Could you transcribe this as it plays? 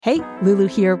Hey, Lulu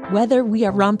here. Whether we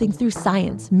are romping through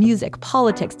science, music,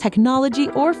 politics, technology,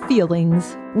 or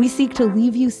feelings, we seek to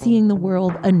leave you seeing the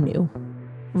world anew.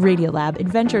 Radiolab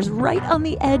adventures right on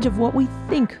the edge of what we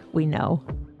think we know,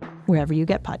 wherever you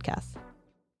get podcasts.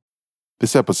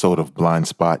 This episode of Blind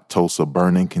Spot Tulsa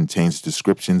Burning contains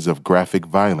descriptions of graphic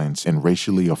violence and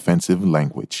racially offensive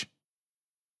language.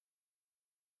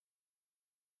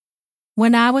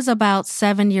 When I was about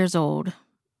 7 years old,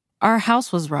 our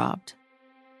house was robbed.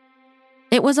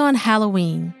 It was on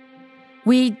Halloween.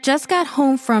 We just got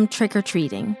home from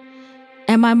trick-or-treating,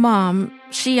 and my mom,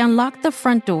 she unlocked the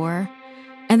front door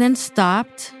and then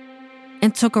stopped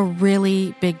and took a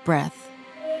really big breath.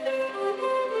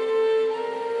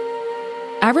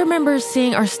 I remember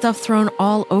seeing our stuff thrown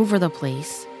all over the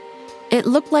place. It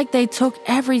looked like they took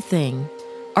everything,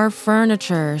 our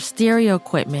furniture, stereo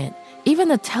equipment, even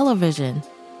the television.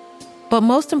 But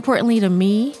most importantly to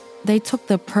me, they took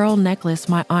the pearl necklace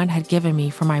my aunt had given me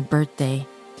for my birthday.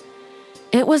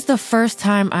 It was the first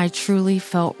time I truly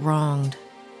felt wronged.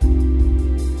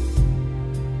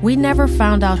 We never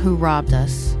found out who robbed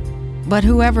us, but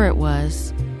whoever it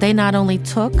was, they not only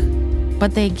took,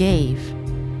 but they gave.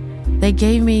 They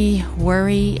gave me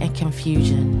worry and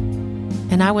confusion,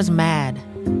 and I was mad.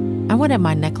 I wanted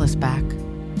my necklace back.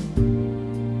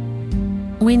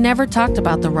 We never talked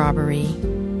about the robbery.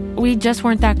 We just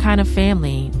weren't that kind of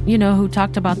family, who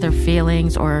talked about their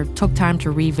feelings or took time to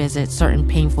revisit certain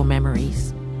painful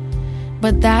memories.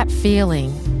 But that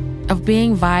feeling of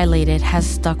being violated has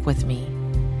stuck with me.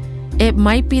 It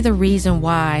might be the reason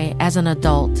why, as an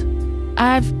adult,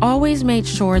 I've always made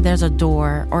sure there's a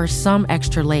door or some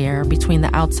extra layer between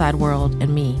the outside world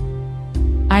and me.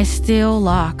 I still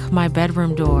lock my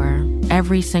bedroom door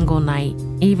every single night,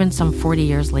 even some 40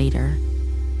 years later.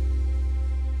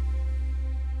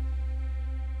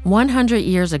 100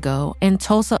 years ago, in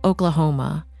Tulsa,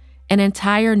 Oklahoma, an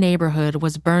entire neighborhood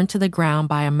was burned to the ground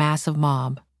by a massive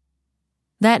mob.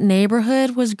 That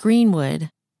neighborhood was Greenwood,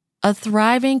 a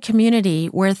thriving community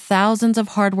where thousands of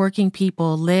hardworking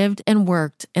people lived and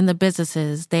worked in the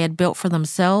businesses they had built for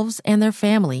themselves and their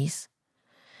families.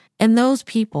 And those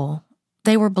people,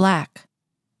 they were Black.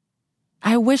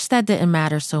 I wish that didn't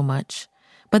matter so much,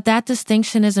 but that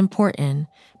distinction is important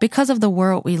because of the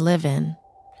world we live in.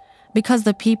 Because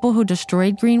the people who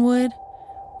destroyed Greenwood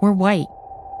were white.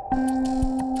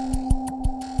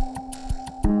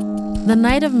 The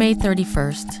night of May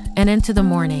 31st and into the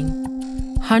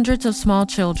morning, hundreds of small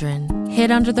children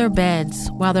hid under their beds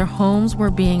while their homes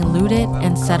were being looted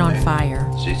and set on fire.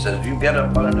 She says, you get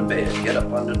up under the bed, get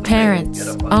up under the bed. Parents,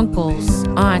 uncles,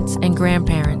 aunts, and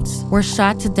grandparents were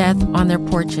shot to death on their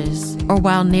porches or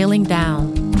while kneeling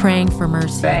down, praying for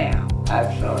mercy. Bam!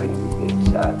 I saw you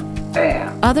get shot.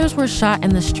 Bam! Others were shot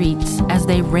in the streets as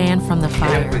they ran from the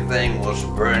fire. Everything was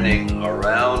burning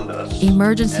around us.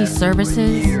 Emergency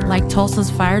services, like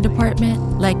Tulsa's fire department,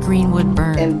 let Greenwood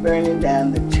burn. And burning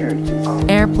down the churches.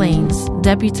 Airplanes,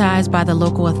 deputized by the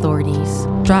local authorities,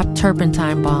 dropped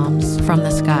turpentine bombs from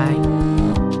the sky.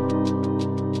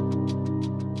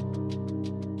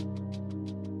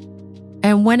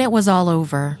 And when it was all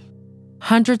over,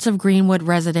 hundreds of Greenwood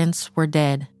residents were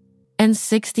dead. And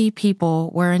 60 people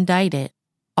were indicted,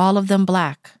 all of them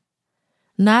Black.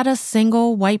 Not a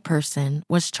single white person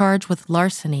was charged with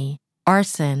larceny,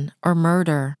 arson, or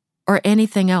murder, or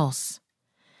anything else.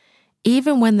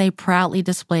 Even when they proudly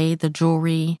displayed the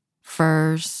jewelry,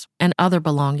 furs, and other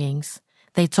belongings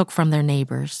they took from their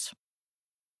neighbors.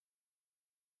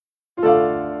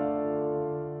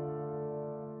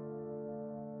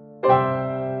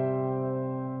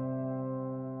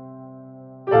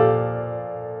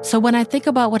 So when I think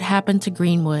about what happened to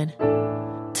Greenwood,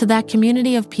 to that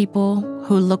community of people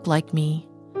who looked like me,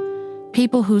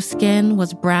 people whose skin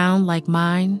was brown like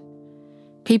mine,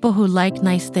 people who liked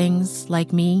nice things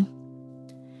like me,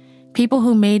 people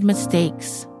who made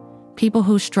mistakes, people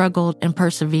who struggled and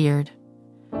persevered,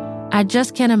 I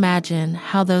just can't imagine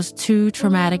how those 2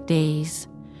 traumatic days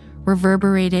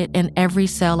reverberated in every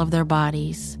cell of their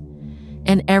bodies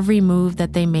and every move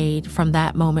that they made from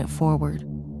that moment forward.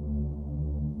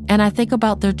 And I think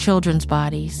about their children's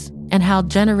bodies and how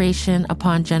generation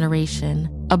upon generation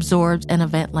absorbs an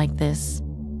event like this,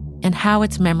 and how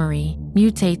its memory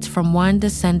mutates from one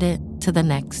descendant to the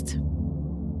next.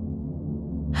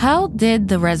 How did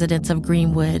the residents of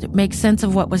Greenwood make sense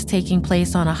of what was taking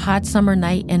place on a hot summer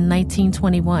night in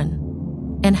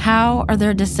 1921? And how are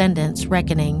their descendants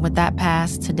reckoning with that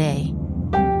past today?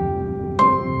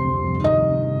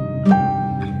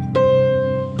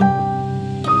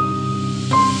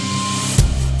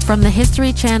 From the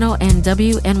History Channel and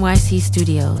WNYC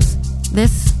studios,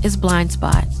 this is Blind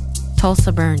Spot,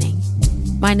 Tulsa Burning.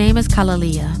 My name is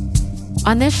Kalalea.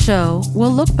 On this show,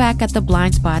 we'll look back at the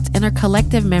blind spots in our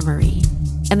collective memory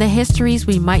and the histories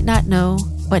we might not know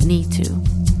but need to.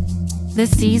 This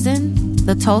season,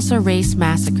 the Tulsa Race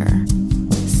Massacre.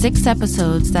 6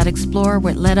 episodes that explore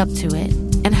what led up to it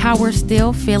and how we're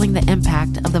still feeling the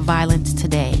impact of the violence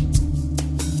today.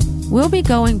 We'll be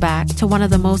going back to one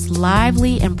of the most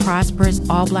lively and prosperous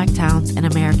all-Black towns in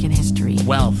American history.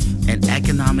 Wealth and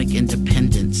economic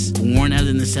independence, born out of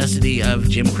the necessity of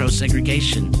Jim Crow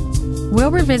segregation.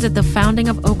 We'll revisit the founding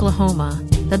of Oklahoma,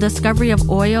 the discovery of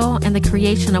oil, and the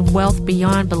creation of wealth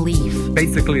beyond belief.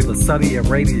 Basically, the Saudi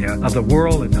Arabia of the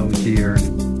world in those years.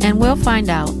 And we'll find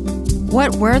out,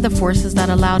 what were the forces that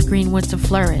allowed Greenwood to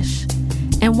flourish?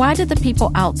 And why did the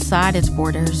people outside its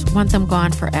borders want them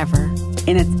gone forever?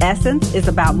 In its essence, it's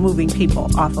about moving people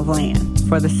off of land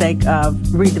for the sake of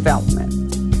redevelopment.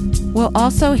 We'll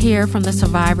also hear from the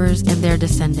survivors and their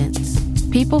descendants,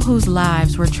 people whose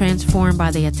lives were transformed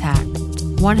by the attack.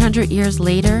 100 years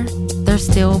later, they're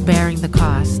still bearing the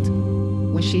cost.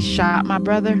 When she shot my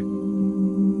brother,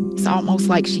 it's almost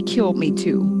like she killed me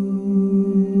too.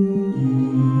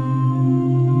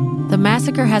 The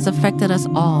massacre has affected us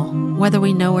all, whether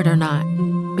we know it or not,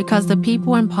 because the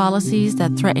people and policies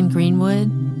that threaten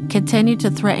Greenwood continue to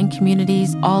threaten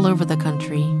communities all over the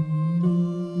country.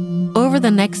 Over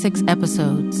the next 6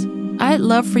 episodes, I'd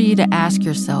love for you to ask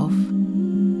yourself,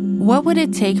 what would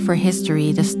it take for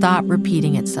history to stop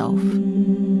repeating itself?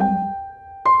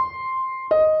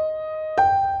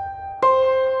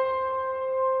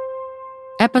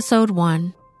 Episode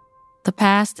 1. The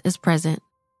Past is Present.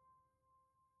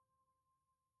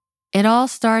 It all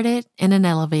started in an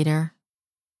elevator.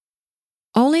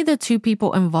 Only the 2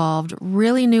 people involved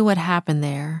really knew what happened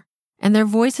there, and their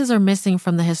voices are missing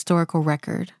from the historical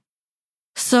record.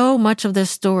 So much of this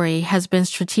story has been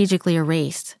strategically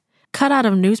erased, cut out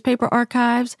of newspaper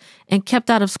archives, and kept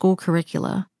out of school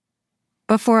curricula.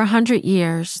 But for 100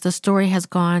 years, the story has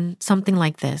gone something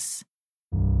like this.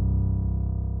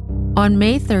 On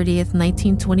May 30th,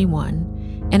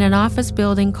 1921, in an office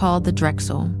building called the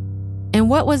Drexel, in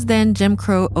what was then Jim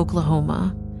Crow,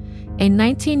 Oklahoma, a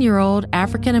 19-year-old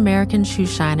African-American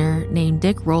shoeshiner named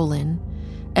Dick Rowland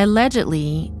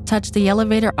allegedly touched the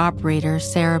elevator operator,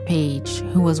 Sarah Page,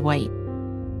 who was white.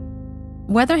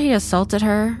 Whether he assaulted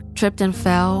her, tripped and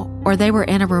fell, or they were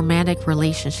in a romantic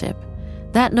relationship,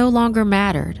 that no longer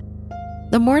mattered.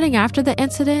 The morning after the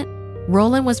incident,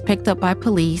 Rowland was picked up by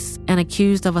police and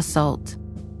accused of assault.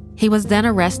 He was then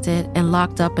arrested and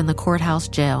locked up in the courthouse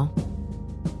jail.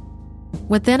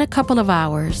 Within a couple of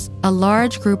hours, a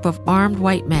large group of armed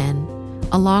white men,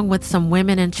 along with some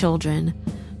women and children,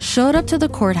 showed up to the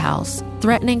courthouse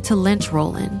threatening to lynch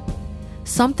Rowland,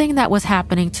 something that was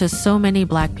happening to so many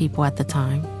Black people at the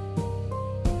time.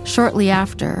 Shortly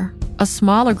after, a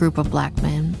smaller group of Black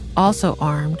men, also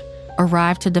armed,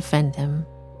 arrived to defend him.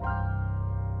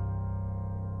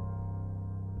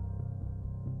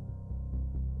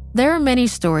 There are many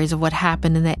stories of what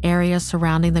happened in the area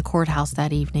surrounding the courthouse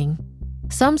that evening.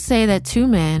 Some say that 2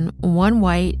 men, one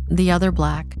white, the other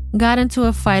Black, got into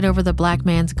a fight over the Black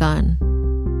man's gun.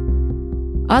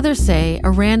 Others say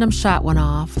a random shot went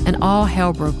off and all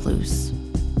hell broke loose.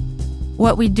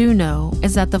 What we do know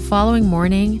is that the following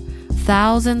morning,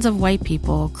 thousands of white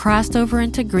people crossed over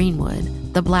into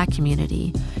Greenwood, the Black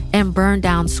community, and burned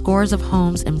down scores of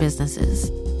homes and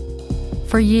businesses.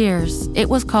 For years, it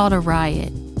was called a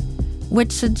riot,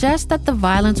 which suggests that the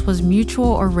violence was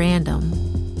mutual or random.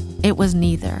 It was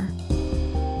neither.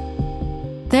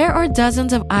 There are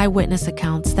dozens of eyewitness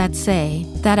accounts that say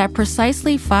that at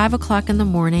precisely 5 o'clock in the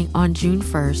morning on June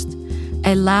 1st,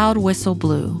 a loud whistle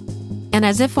blew, and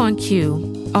as if on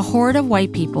cue, a horde of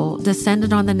white people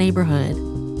descended on the neighborhood,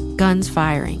 guns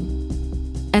firing.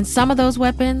 And some of those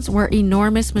weapons were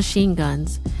enormous machine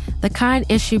guns, the kind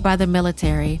issued by the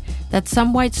military that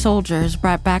some white soldiers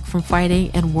brought back from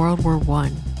fighting in World War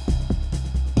I.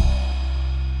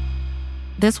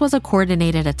 This was a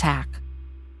coordinated attack.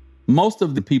 Most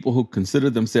of the people who consider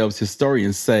themselves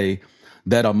historians say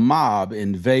that a mob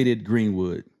invaded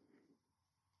Greenwood.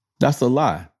 That's a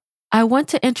lie. I want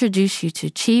to introduce you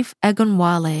to Chief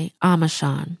Egunwale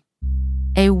Amashan,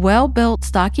 a well-built,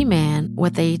 stocky man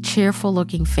with a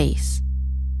cheerful-looking face.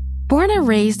 Born and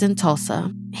raised in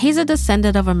Tulsa, he's a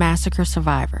descendant of a massacre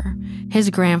survivor,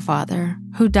 his grandfather,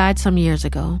 who died some years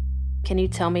ago. Can you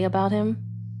tell me about him?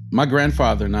 My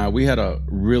grandfather and I, we had a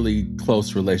really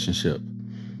close relationship.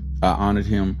 I honored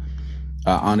him.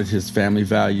 I honored his family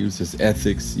values, his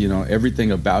ethics. You know,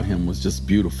 everything about him was just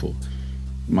beautiful.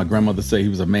 My grandmother said he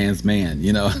was a man's man,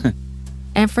 you know.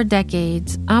 And for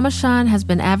decades, Amashan has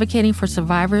been advocating for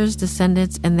survivors,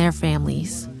 descendants, and their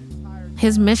families.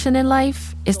 His mission in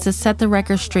life is to set the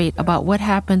record straight about what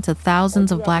happened to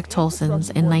thousands of Black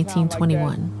Tulsans in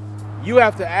 1921. You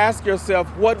have to ask yourself,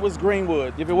 what was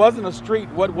Greenwood? If it wasn't a street,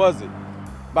 what was it?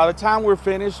 By the time we're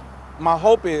finished, my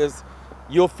hope is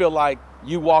you'll feel like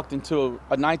you walked into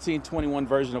a 1921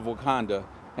 version of Wakanda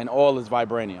and all is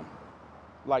vibranium.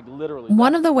 Like literally.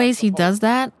 One of the ways he does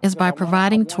that is by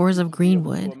providing tours of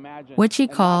Greenwood, which he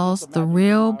calls the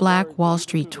Real Black Wall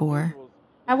Street Tour.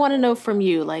 I want to know from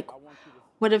you, like,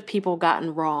 what have people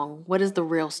gotten wrong? What is the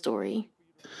real story?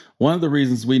 One of the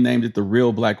reasons we named it the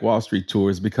Real Black Wall Street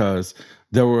Tour is because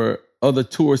there were other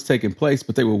tours taking place,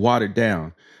 but they were watered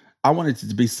down. I wanted it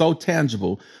to be so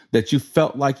tangible that you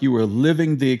felt like you were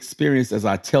living the experience as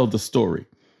I tell the story,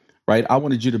 right? I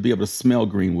wanted you to be able to smell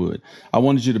Greenwood. I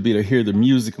wanted you to be able to hear the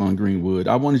music on Greenwood.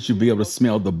 I wanted you to be able to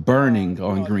smell the burning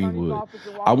on Greenwood.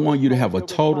 I want you to have a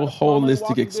total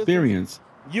holistic experience.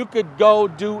 You could go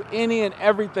do any and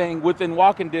everything within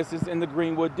walking distance in the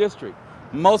Greenwood district.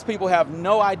 Most people have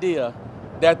no idea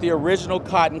that the original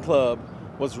Cotton Club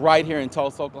was right here in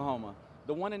Tulsa, Oklahoma.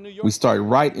 The one in New York. We started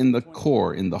right in the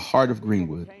core, in the heart of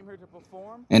Greenwood.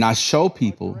 And I show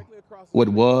people what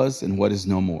was and what is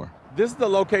no more. This is the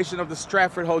location of the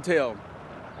Stratford Hotel.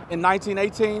 In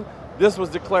 1918, this was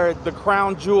declared the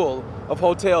crown jewel of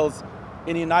hotels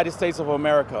in the United States of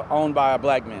America, owned by a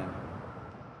Black man.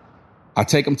 I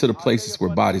take them to the places where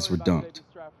bodies were dumped.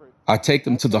 I take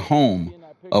them to the home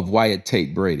of Wyatt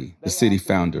Tate Brady, the city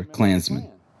founder,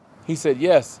 Klansman. He said,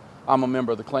 yes, I'm a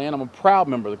member of the Klan. I'm a proud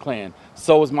member of the Klan.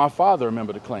 So is my father a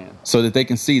member of the Klan. So that they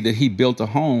can see that he built a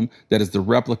home that is the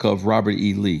replica of Robert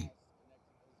E. Lee.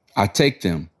 I take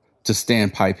them to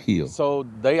Standpipe Hill. So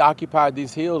they occupied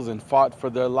these hills and fought for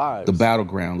their lives. The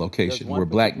battleground location where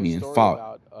Black men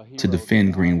fought to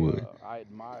defend Greenwood.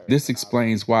 This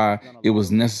explains why it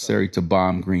was necessary to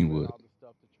bomb Greenwood.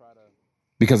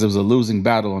 Because it was a losing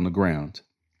battle on the ground.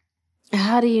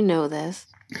 How do you know this?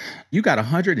 You got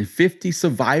 150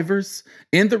 survivors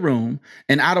in the room,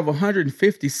 and out of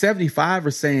 150, 75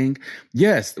 are saying,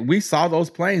 yes, we saw those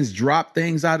planes drop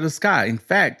things out of the sky. In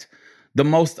fact, the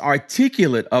most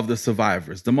articulate of the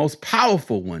survivors, the most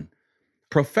powerful one,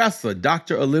 Professor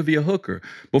Dr. Olivia Hooker,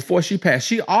 before she passed,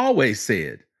 she always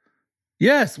said,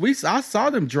 yes, I saw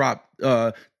them drop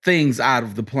things out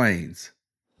of the planes.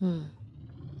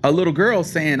 A little girl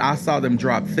saying, I saw them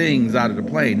drop things out of the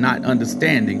plane, not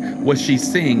understanding what she's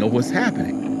seeing or what's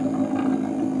happening.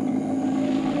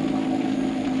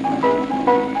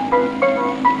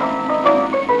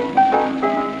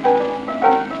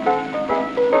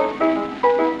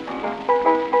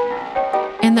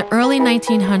 In the early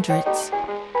 1900s,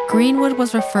 Greenwood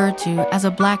was referred to as a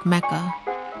Black Mecca,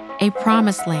 a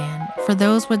promised land for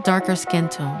those with darker skin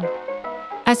tone.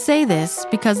 I say this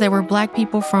because there were Black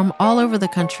people from all over the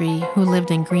country who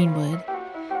lived in Greenwood,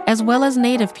 as well as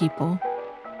Native people.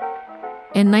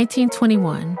 In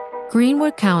 1921,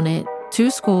 Greenwood counted 2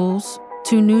 schools,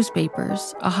 2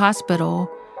 newspapers, a hospital,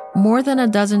 more than a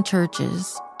dozen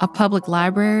churches, a public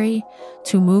library,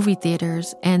 2 movie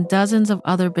theaters, and dozens of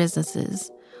other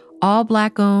businesses, all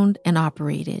Black-owned and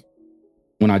operated.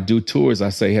 When I do tours, I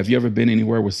say, have you ever been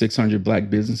anywhere where 600 Black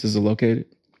businesses are located?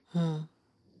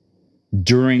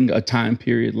 During a time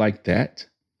period like that,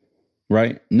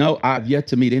 right? No, I've yet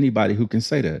to meet anybody who can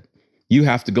say that. You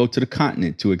have to go to the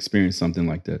continent to experience something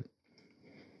like that.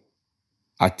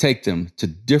 I take them to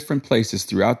different places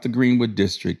throughout the Greenwood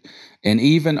district and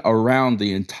even around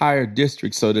the entire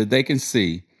district so that they can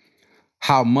see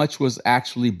how much was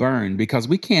actually burned, because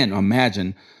we can't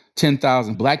imagine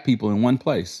 10,000 Black people in one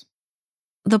place.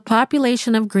 The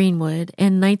population of Greenwood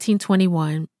in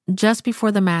 1921, just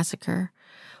before the massacre,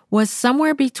 was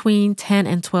somewhere between 10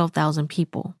 and 12,000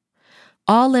 people,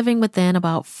 all living within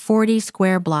about 40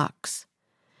 square blocks.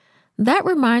 That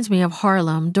reminds me of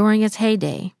Harlem during its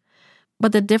heyday.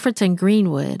 But the difference in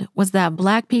Greenwood was that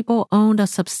Black people owned a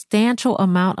substantial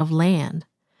amount of land.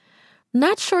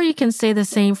 Not sure you can say the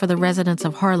same for the residents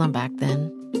of Harlem back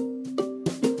then.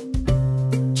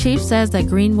 Chief says that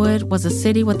Greenwood was a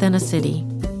city within a city.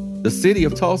 The city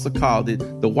of Tulsa called it,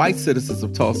 the white citizens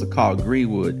of Tulsa called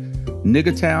Greenwood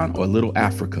Niggertown or Little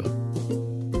Africa,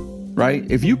 right?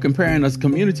 If you comparing a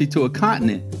community to a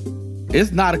continent,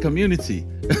 it's not a community,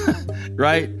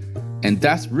 right? And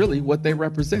that's really what they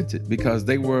represented, because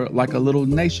they were like a little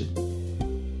nation.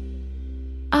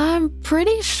 I'm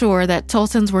pretty sure that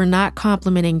Tulsans were not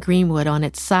complimenting Greenwood on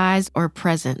its size or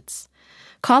presence.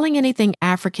 Calling anything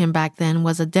African back then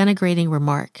was a denigrating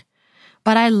remark.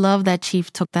 But I love that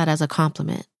Chief took that as a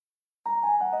compliment.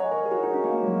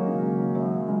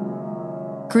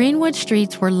 Greenwood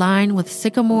streets were lined with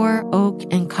sycamore, oak,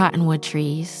 and cottonwood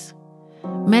trees.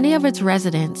 Many of its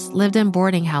residents lived in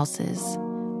boarding houses,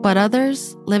 but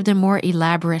others lived in more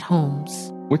elaborate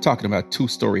homes. We're talking about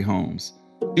 2-story homes.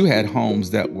 You had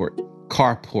homes that were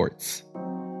carports.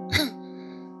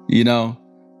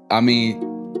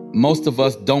 Most of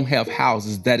us don't have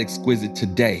houses that exquisite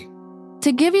today.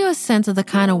 To give you a sense of the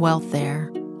kind of wealth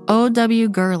there, O.W.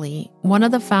 Gurley, one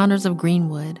of the founders of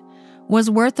Greenwood, was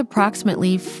worth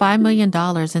approximately $5 million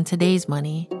in today's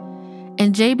money,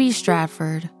 and J.B.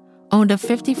 Stratford owned a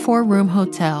 54-room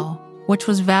hotel, which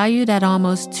was valued at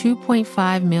almost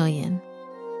 $2.5 million.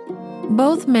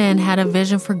 Both men had a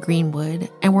vision for Greenwood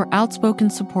and were outspoken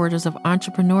supporters of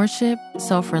entrepreneurship,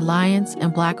 self-reliance,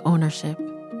 and Black ownership.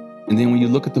 And then when you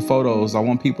look at the photos, I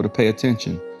want people to pay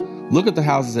attention. Look at the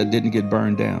houses that didn't get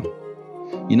burned down.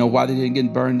 You know why they didn't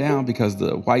get burned down? Because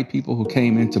the white people who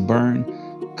came in to burn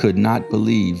could not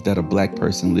believe that a Black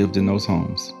person lived in those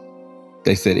homes.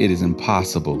 They said it is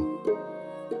impossible,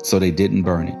 so they didn't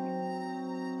burn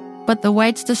it. But the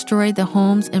whites destroyed the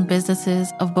homes and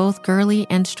businesses of both Gurley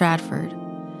and Stratford,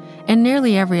 and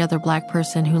nearly every other Black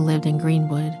person who lived in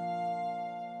Greenwood.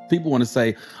 People want to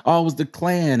say, oh, it was the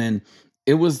Klan and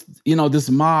it was, this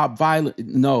mob violence.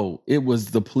 No, it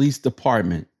was the police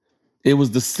department. It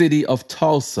was the city of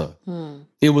Tulsa.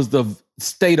 It was the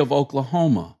state of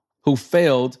Oklahoma who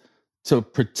failed to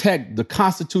protect the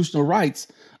constitutional rights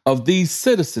of these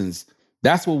citizens.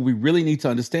 That's what we really need to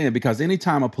understand, because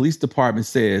anytime a police department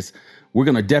says we're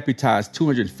going to deputize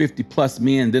 250 plus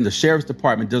men, then the sheriff's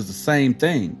department does the same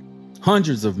thing.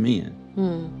 Hundreds of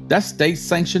men. That's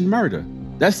state-sanctioned murder.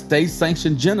 That's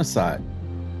state-sanctioned genocide.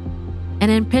 And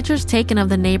in pictures taken of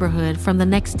the neighborhood from the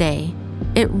next day,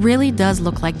 it really does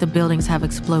look like the buildings have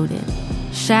exploded.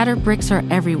 Shattered bricks are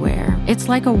everywhere. It's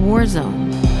like a war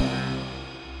zone.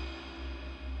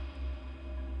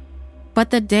 But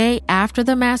the day after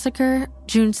the massacre,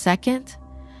 June 2nd,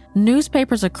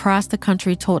 newspapers across the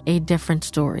country told a different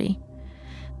story.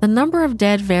 The number of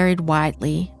dead varied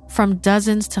widely, from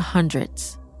dozens to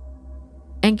hundreds.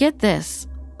 And get this,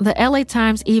 the LA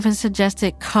Times even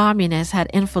suggested communists had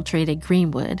infiltrated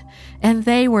Greenwood, and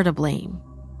they were to blame.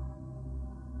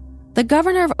 The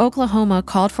governor of Oklahoma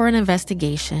called for an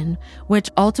investigation, which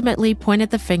ultimately pointed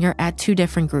the finger at 2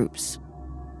 different groups: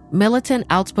 militant,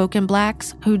 outspoken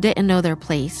Blacks who didn't know their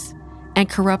place, and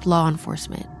corrupt law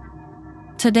enforcement.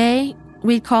 Today,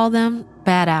 we'd call them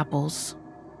bad apples.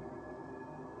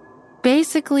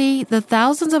 Basically, the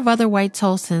thousands of other white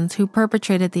Tulsans who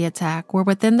perpetrated the attack were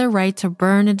within their right to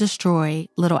burn and destroy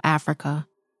Little Africa.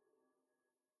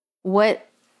 What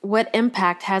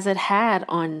impact has it had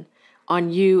on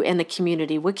you and the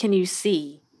community? What can you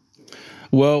see?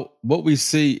 Well, what we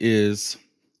see is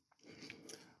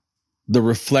the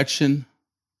reflection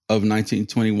of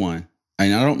 1921.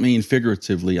 And I don't mean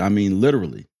figuratively, I mean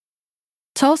literally.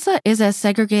 Tulsa is as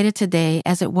segregated today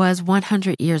as it was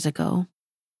 100 years ago.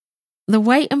 The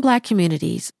white and Black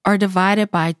communities are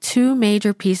divided by 2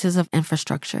 major pieces of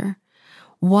infrastructure.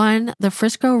 1, the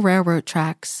Frisco Railroad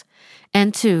tracks,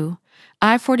 and 2,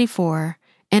 I-44,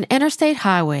 an interstate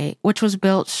highway which was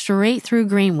built straight through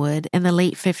Greenwood in the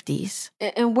late 50s.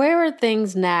 And where are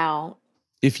things now?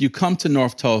 If you come to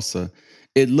North Tulsa,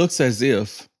 it looks as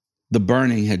if the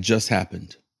burning had just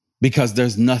happened because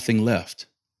there's nothing left.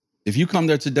 If you come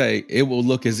there today, it will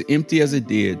look as empty as it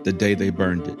did the day they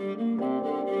burned it.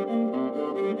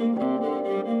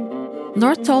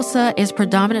 North Tulsa is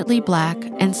predominantly Black,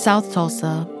 and South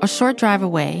Tulsa, a short drive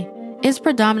away, is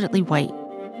predominantly white.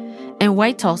 In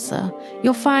White Tulsa,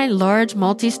 you'll find large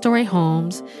multi-story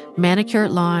homes,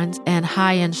 manicured lawns, and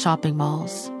high-end shopping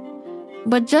malls.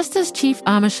 But just as Chief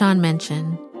Amishan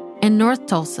mentioned, in North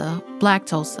Tulsa, Black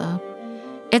Tulsa,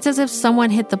 it's as if someone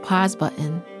hit the pause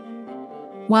button.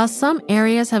 While some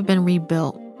areas have been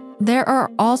rebuilt, there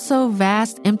are also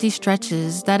vast empty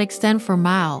stretches that extend for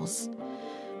miles.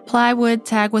 Plywood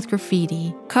tagged with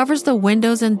graffiti covers the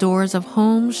windows and doors of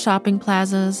homes, shopping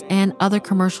plazas, and other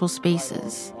commercial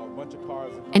spaces.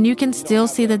 And you can still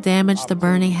see the damage the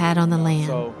burning had on the land.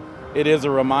 So it is a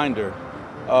reminder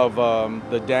of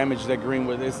the damage that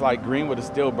Greenwood, it's like Greenwood is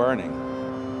still burning.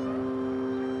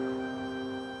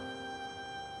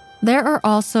 There are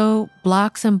also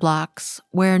blocks and blocks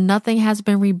where nothing has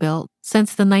been rebuilt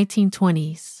since the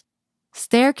 1920s.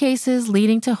 Staircases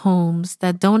leading to homes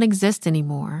that don't exist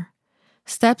anymore.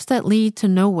 Steps that lead to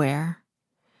nowhere.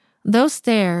 Those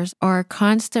stairs are a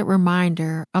constant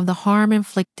reminder of the harm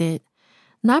inflicted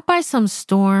not by some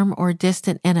storm or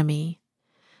distant enemy,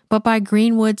 but by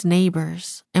Greenwood's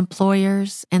neighbors,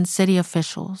 employers, and city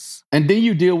officials. And then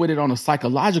you deal with it on a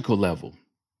psychological level,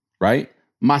 right?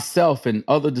 myself and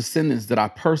other descendants that I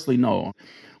personally know,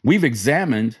 we've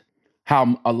examined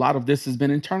how a lot of this has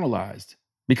been internalized.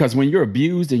 Because when you're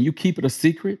abused and you keep it a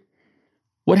secret,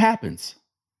 what happens,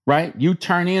 right? You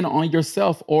turn in on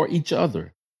yourself or each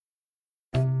other.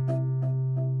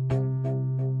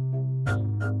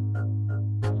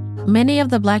 Many of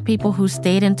the Black people who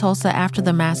stayed in Tulsa after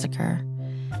the massacre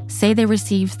say they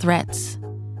received threats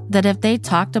that if they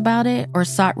talked about it or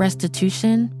sought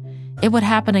restitution, it would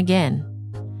happen again.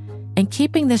 And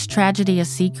keeping this tragedy a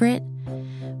secret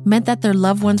meant that their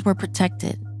loved ones were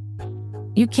protected.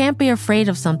 You can't be afraid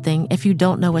of something if you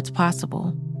don't know it's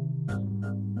possible.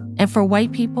 And for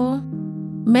white people,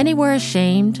 many were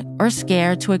ashamed or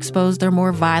scared to expose their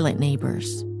more violent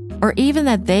neighbors, or even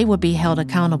that they would be held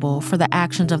accountable for the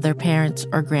actions of their parents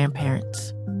or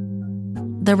grandparents.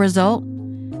 The result?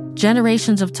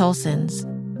 Generations of Tulsans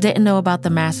didn't know about the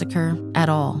massacre at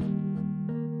all.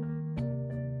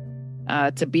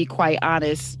 To be quite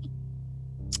honest,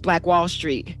 Black Wall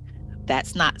Street,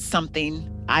 that's not something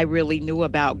I really knew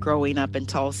about growing up in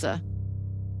Tulsa.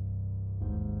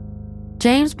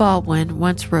 James Baldwin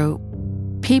once wrote,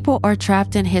 "People are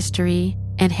trapped in history,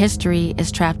 and history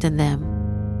is trapped in them."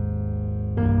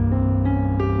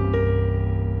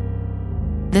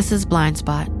 This is Blind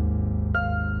Spot.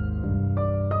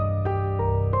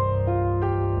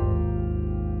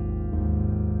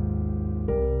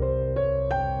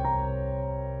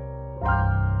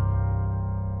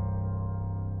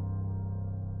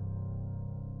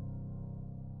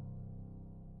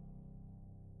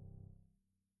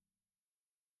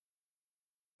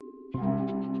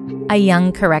 A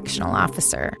young correctional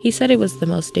officer. He said it was the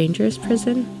most dangerous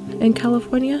prison in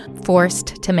California.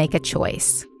 Forced to make a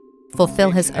choice.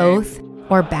 Fulfill his oath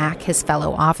or back his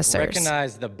fellow officers.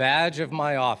 Recognize the badge of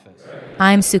my office.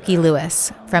 I'm Suki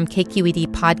Lewis. From KQED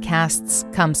Podcasts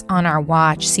comes On Our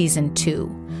Watch Season 2,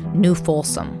 New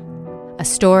Folsom. A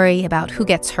story about who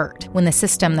gets hurt when the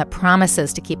system that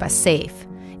promises to keep us safe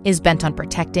is bent on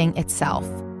protecting itself.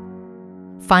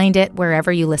 Find it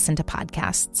wherever you listen to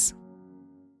podcasts.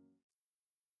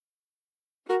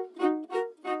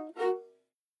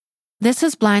 This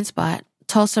is Blind Spot,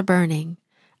 Tulsa Burning.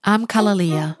 I'm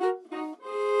Kalalea.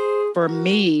 For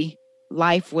me,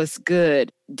 life was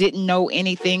good. Didn't know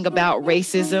anything about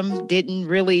racism. Didn't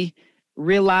really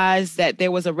realize that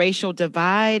there was a racial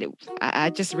divide.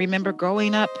 I just remember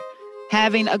growing up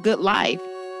having a good life.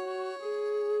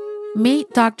 Meet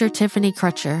Dr. Tiffany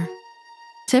Crutcher.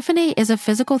 Tiffany is a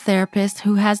physical therapist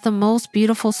who has the most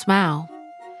beautiful smile.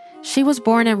 She was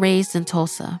born and raised in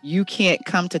Tulsa. You can't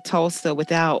come to Tulsa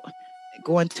without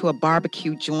going to a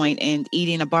barbecue joint and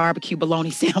eating a barbecue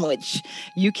bologna sandwich.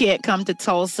 You can't come to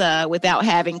Tulsa without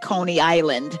having Coney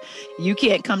Island. You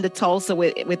can't come to Tulsa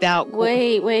without...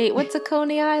 Wait, what's a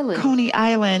Coney Island? Coney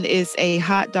Island is a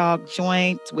hot dog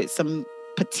joint with some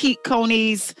petite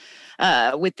conies,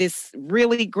 with this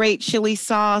really great chili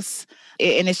sauce,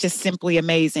 and it's just simply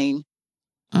amazing.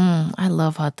 I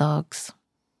love hot dogs.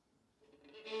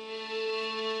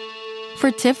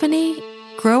 For Tiffany,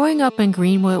 growing up in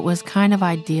Greenwood was kind of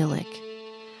idyllic.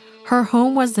 Her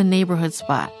home was the neighborhood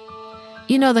spot.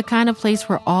 You know, the kind of place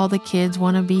where all the kids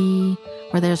want to be,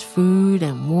 where there's food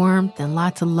and warmth and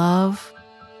lots of love.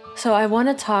 So I want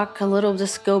to talk a little,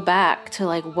 just go back to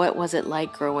what was it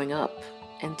like growing up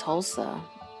in Tulsa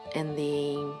in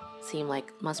the,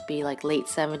 must be late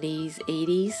 70s,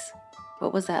 80s.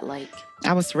 What was that like?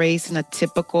 I was raised in a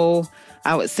typical,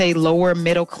 I would say, lower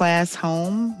middle class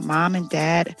home. Mom and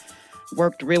dad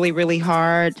worked really, really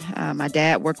hard. My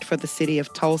dad worked for the city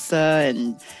of Tulsa,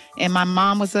 and my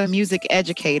mom was a music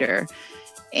educator.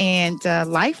 And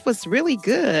life was really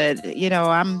good. You know,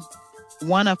 I'm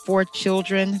one of 4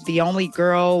 children, the only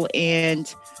girl.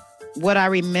 And what I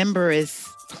remember is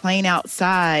playing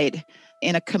outside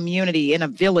in a community, in a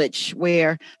village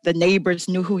where the neighbors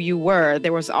knew who you were.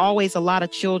 There was always a lot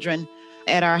of children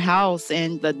at our house,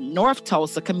 and the North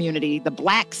Tulsa community, the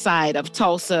Black side of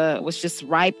Tulsa, was just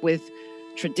ripe with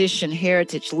tradition,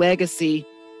 heritage, legacy.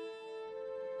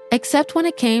 Except when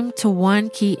it came to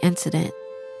one key incident.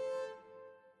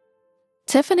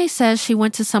 Tiffany says she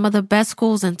went to some of the best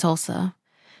schools in Tulsa,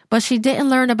 but she didn't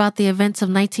learn about the events of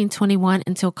 1921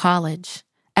 until college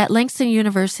at Langston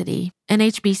University and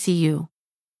HBCU.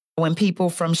 When people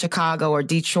from Chicago or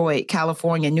Detroit,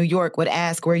 California, New York would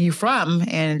ask, "Where are you from?"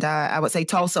 And I would say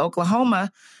Tulsa, Oklahoma.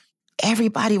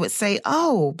 Everybody would say,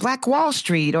 "Oh, Black Wall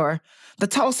Street," or the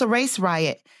Tulsa Race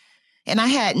Riot. And I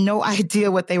had no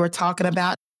idea what they were talking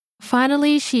about.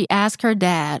 Finally, she asked her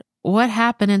dad what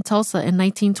happened in Tulsa in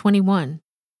 1921.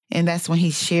 And that's when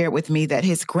he shared with me that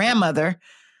his grandmother,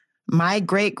 My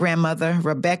great-grandmother,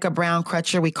 Rebecca Brown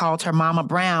Crutcher, we called her Mama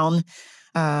Brown,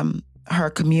 her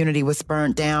community was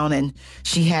burned down and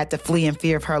she had to flee in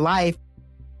fear of her life.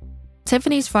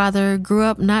 Tiffany's father grew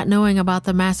up not knowing about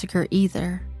the massacre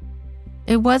either.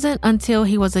 It wasn't until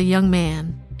he was a young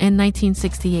man in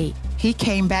 1968. He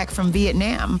came back from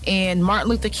Vietnam and Martin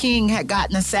Luther King had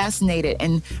gotten assassinated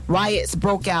and riots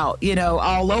broke out,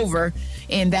 all over.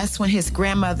 And that's when his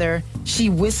grandmother, she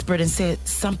whispered and said,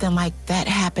 something like that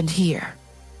happened here.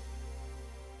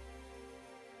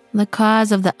 The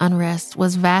cause of the unrest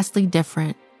was vastly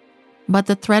different, but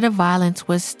the threat of violence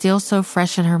was still so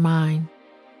fresh in her mind.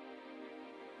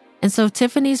 And so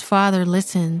Tiffany's father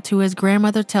listened to his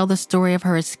grandmother tell the story of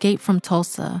her escape from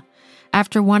Tulsa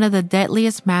after one of the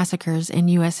deadliest massacres in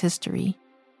U.S. history.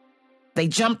 They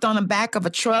jumped on the back of a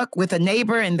truck with a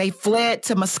neighbor and they fled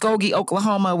to Muskogee,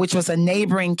 Oklahoma, which was a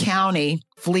neighboring county,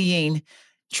 fleeing,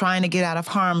 trying to get out of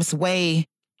harm's way.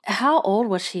 How old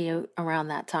was she around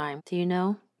that time? Do you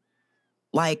know?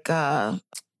 Like a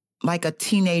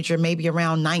teenager, maybe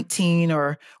around 19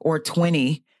 or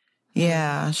 20.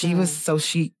 Yeah, she was, so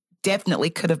she definitely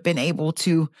could have been able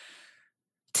to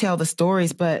tell the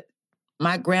stories, but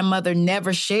my grandmother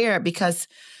never shared because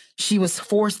she was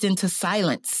forced into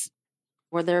silence.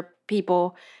 Were there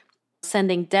people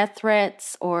sending death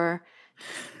threats or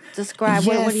describe?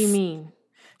 Yes. What do you mean?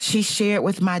 She shared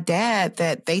with my dad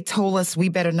that they told us we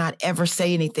better not ever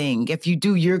say anything. If you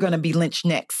do, you're going to be lynched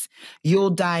next.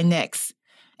 You'll die next.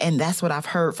 And that's what I've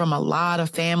heard from a lot of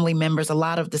family members, a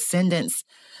lot of descendants,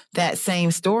 that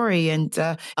same story. And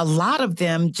a lot of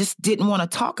them just didn't want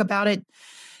to talk about it.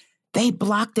 They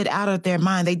blocked it out of their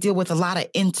mind. They deal with a lot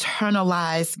of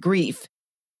internalized grief.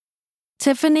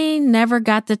 Tiffany never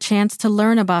got the chance to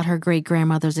learn about her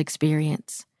great-grandmother's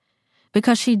experience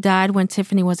because she died when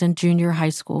Tiffany was in junior high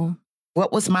school.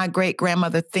 What was my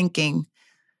great-grandmother thinking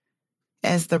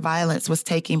as the violence was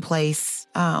taking place?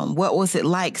 What was it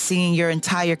like seeing your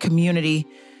entire community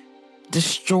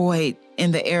destroyed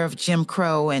in the era of Jim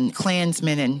Crow and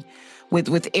Klansmen and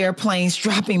with airplanes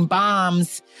dropping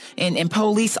bombs and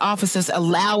police officers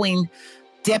allowing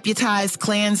deputized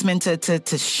Klansmen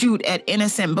to shoot at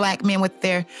innocent Black men with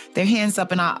their hands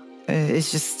up? And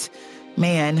it's just,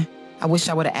 man, I wish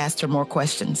I would have asked her more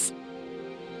questions.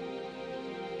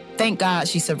 Thank God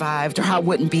she survived, or I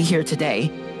wouldn't be here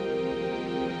today.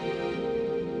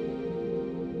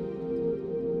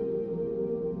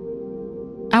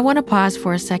 I want to pause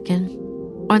for a second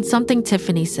on something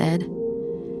Tiffany said.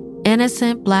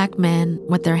 Innocent Black men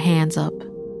with their hands up.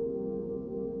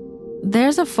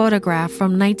 There's a photograph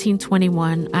from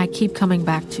 1921 I keep coming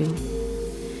back to.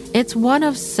 It's one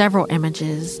of several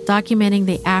images documenting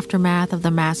the aftermath of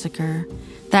the massacre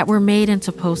that were made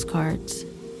into postcards,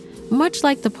 much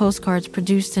like the postcards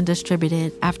produced and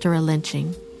distributed after a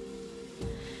lynching.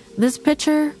 This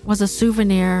picture was a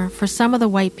souvenir for some of the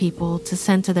white people to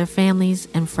send to their families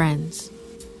and friends.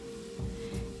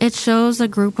 It shows a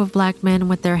group of Black men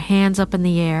with their hands up in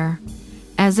the air,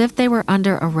 as if they were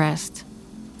under arrest.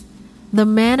 The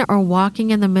men are walking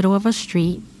in the middle of a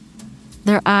street,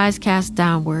 their eyes cast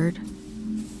downward.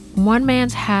 One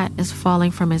man's hat is falling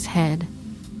from his head.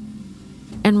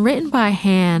 And written by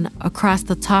hand across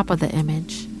the top of the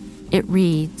image, it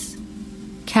reads,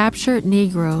 "Captured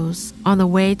Negroes on the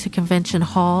way to Convention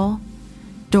Hall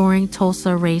during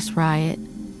Tulsa Race Riot,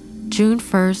 June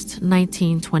 1st,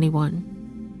 1921.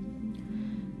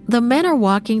 The men are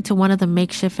walking to one of the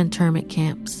makeshift internment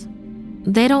camps.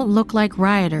 They don't look like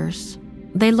rioters.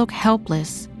 They look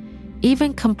helpless,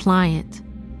 even compliant,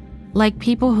 like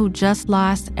people who just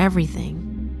lost everything.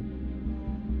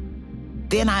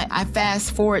 Then I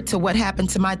fast forward to what happened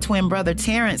to my twin brother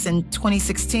Terrence in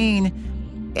 2016,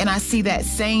 and I see that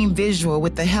same visual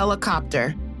with the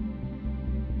helicopter.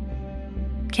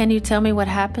 Can you tell me what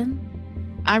happened?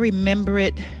 I remember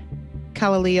it,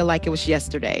 Kalalea, like it was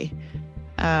yesterday.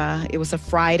 It was a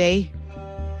Friday.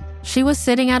 She was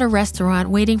sitting at a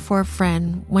restaurant waiting for a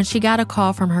friend when she got a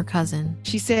call from her cousin.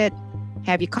 She said,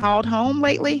 "Have you called home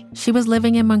lately?" She was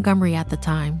living in Montgomery at the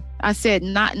time. I said,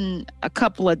 "Not in a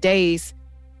couple of days."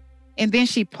 And then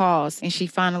she paused and she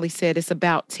finally said, "It's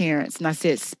about Terrence." And I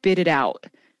said, "Spit it out."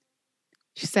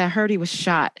 She said, "I heard he was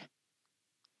shot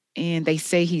and they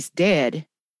say he's dead."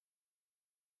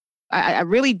 I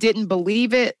really didn't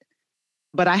believe it,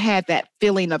 but I had that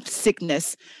feeling of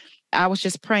sickness. I was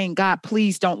just praying, "God,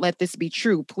 please don't let this be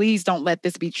true. Please don't let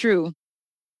this be true."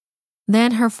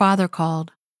 Then her father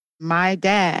called. My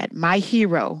dad, my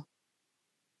hero,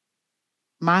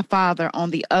 my father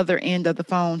on the other end of the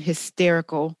phone,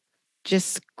 hysterical,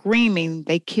 just screaming,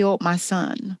 "They killed my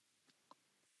son.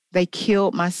 They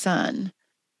killed my son."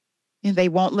 and they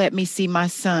won't let me see my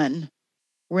son.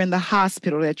 We're in the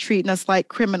hospital. They're treating us like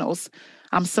criminals.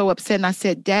 I'm so upset. And I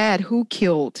said, Dad, who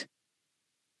killed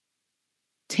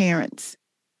Terrence?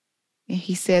 And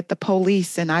he said, the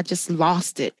police. And I just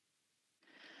lost it.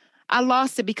 I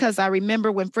lost it because I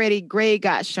remember when Freddie Gray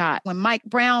got shot, when Mike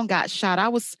Brown got shot. I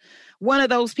was one of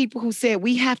those people who said,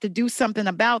 we have to do something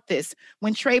about this.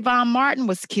 When Trayvon Martin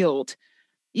was killed,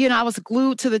 I was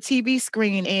glued to the TV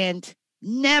screen, and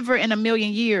never in a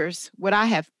million years would I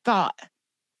have thought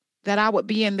that I would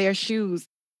be in their shoes.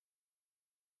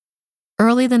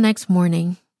 Early the next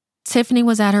morning, Tiffany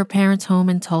was at her parents' home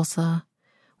in Tulsa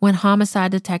when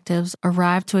homicide detectives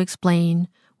arrived to explain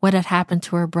what had happened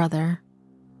to her brother.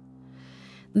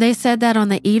 They said that on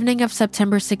the evening of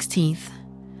September 16th,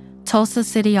 Tulsa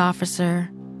City officer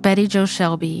Betty Jo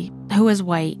Shelby, who is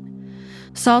white,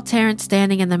 saw Terrence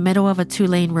standing in the middle of a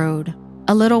 2-lane road,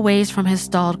 a little ways from his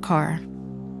stalled car.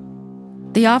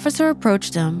 The officer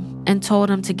approached him and told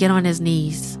him to get on his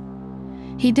knees.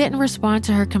 He didn't respond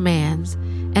to her commands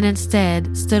and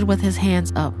instead stood with his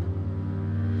hands up.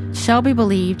 Shelby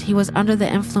believed he was under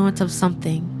the influence of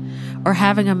something or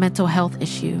having a mental health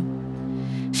issue.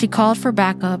 She called for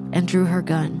backup and drew her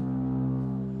gun.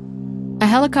 A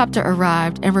helicopter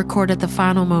arrived and recorded the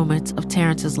final moments of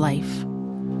Terrence's life.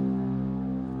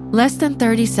 Less than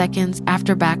 30 seconds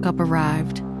after backup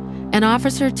arrived, an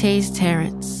officer tased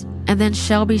Terrence, and then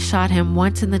Shelby shot him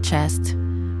once in the chest,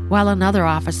 while another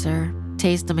officer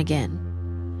tased him again.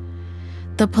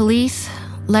 The police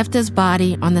left his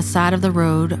body on the side of the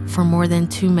road for more than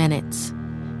 2 minutes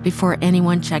before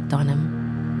anyone checked on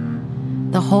him.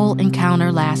 The whole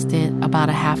encounter lasted about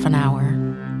a half an hour.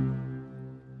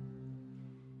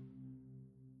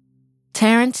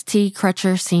 Terrence T.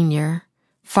 Crutcher Sr.,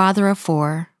 father of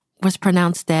 4, was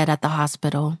pronounced dead at the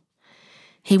hospital.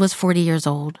 He was 40 years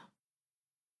old.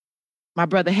 My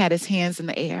brother had his hands in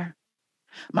the air.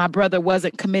 My brother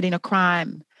wasn't committing a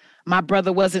crime. My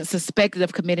brother wasn't suspected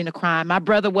of committing a crime. My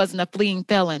brother wasn't a fleeing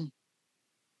felon.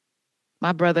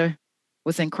 My brother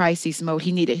was in crisis mode.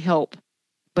 He needed help,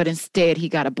 but instead he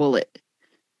got a bullet.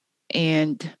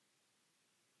 And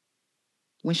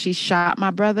when she shot my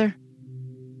brother,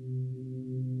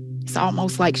 it's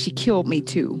almost like she killed me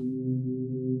too.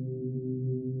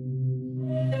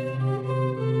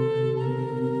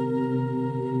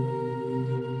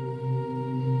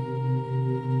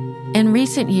 In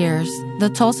recent years, the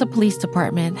Tulsa Police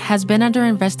Department has been under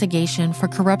investigation for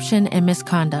corruption and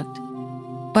misconduct.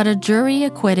 But a jury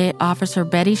acquitted Officer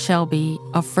Betty Shelby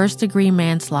of first-degree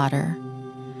manslaughter.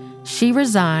 She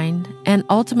resigned and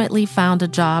ultimately found a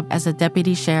job as a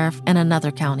deputy sheriff in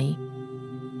another county.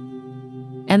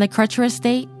 And the Crutcher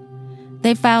estate?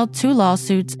 They filed 2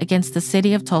 lawsuits against the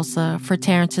city of Tulsa for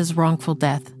Terrence's wrongful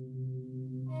death.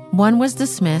 One was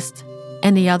dismissed,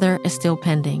 and the other is still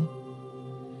pending.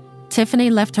 Tiffany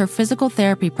left her physical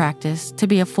therapy practice to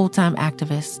be a full-time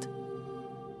activist.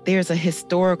 There's a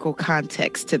historical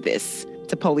context to this,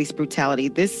 to police brutality.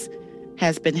 This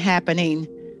has been happening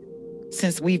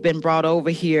since we've been brought over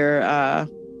here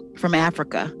from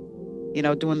Africa,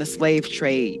 doing the slave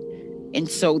trade. And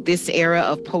so this era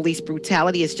of police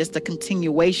brutality is just a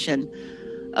continuation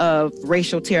of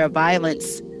racial terror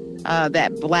violence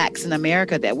that Blacks in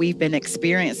America, that we've been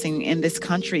experiencing in this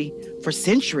country for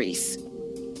centuries.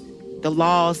 The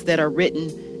laws that are written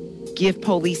give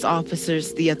police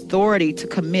officers the authority to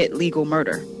commit legal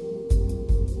murder.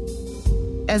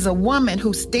 As a woman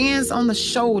who stands on the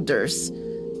shoulders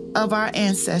of our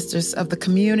ancestors of the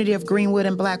community of Greenwood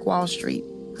and Black Wall Street,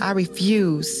 I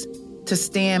refuse to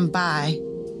stand by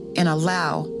and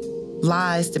allow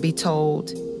lies to be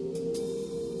told.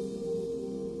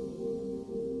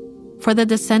 For the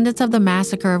descendants of the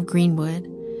massacre of Greenwood,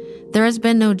 there has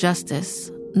been no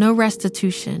justice, no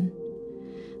restitution.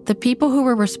 The people who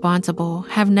were responsible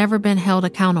have never been held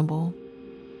accountable.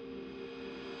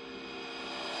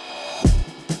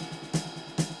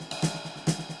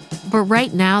 But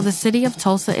right now, the city of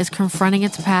Tulsa is confronting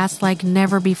its past like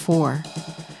never before.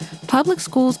 Public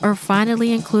schools are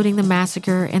finally including the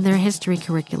massacre in their history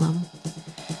curriculum.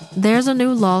 There's a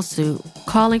new lawsuit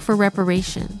calling for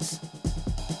reparations.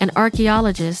 And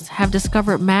archaeologists have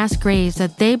discovered mass graves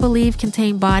that they believe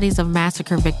contain bodies of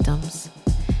massacre victims.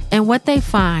 And what they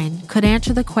find could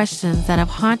answer the questions that have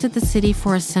haunted the city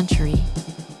for a century.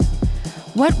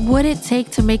 What would it take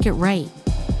to make it right?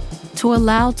 To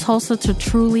allow Tulsa to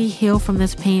truly heal from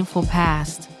this painful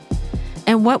past?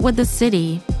 And what would the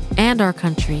city and our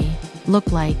country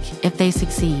look like if they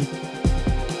succeed?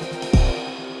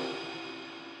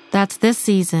 That's this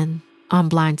season on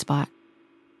Blind Spot.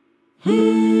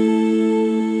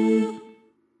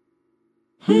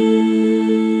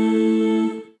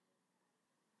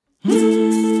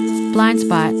 Blind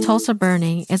Spot, Tulsa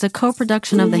Burning is a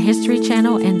co-production of the History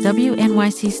Channel and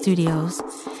WNYC Studios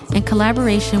in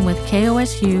collaboration with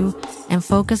KOSU and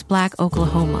Focus Black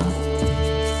Oklahoma.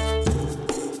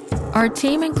 Our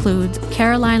team includes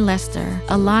Caroline Lester,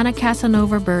 Alana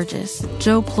Casanova Burgess,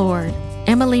 Joe Plord,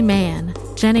 Emily Mann,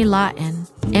 Jenny Lawton,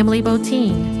 Emily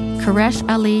Botine, Koresh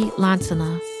Ali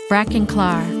Lansana, Bracken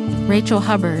Clark, Rachel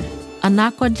Hubbard,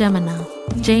 Anakwa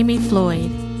Gemina, Jamie Floyd,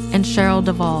 and Cheryl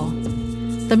Duvall.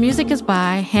 The music is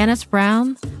by Hannes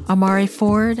Brown, Amari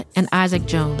Ford, and Isaac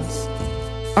Jones.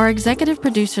 Our executive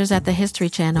producers at the History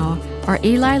Channel are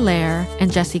Eli Lair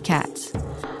and Jesse Katz.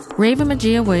 Raven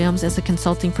Magia Williams is a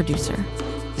consulting producer.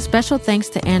 Special thanks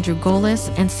to Andrew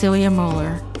Golis and Celia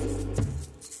Moeller.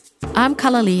 I'm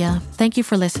Kalalia. Thank you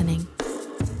for listening.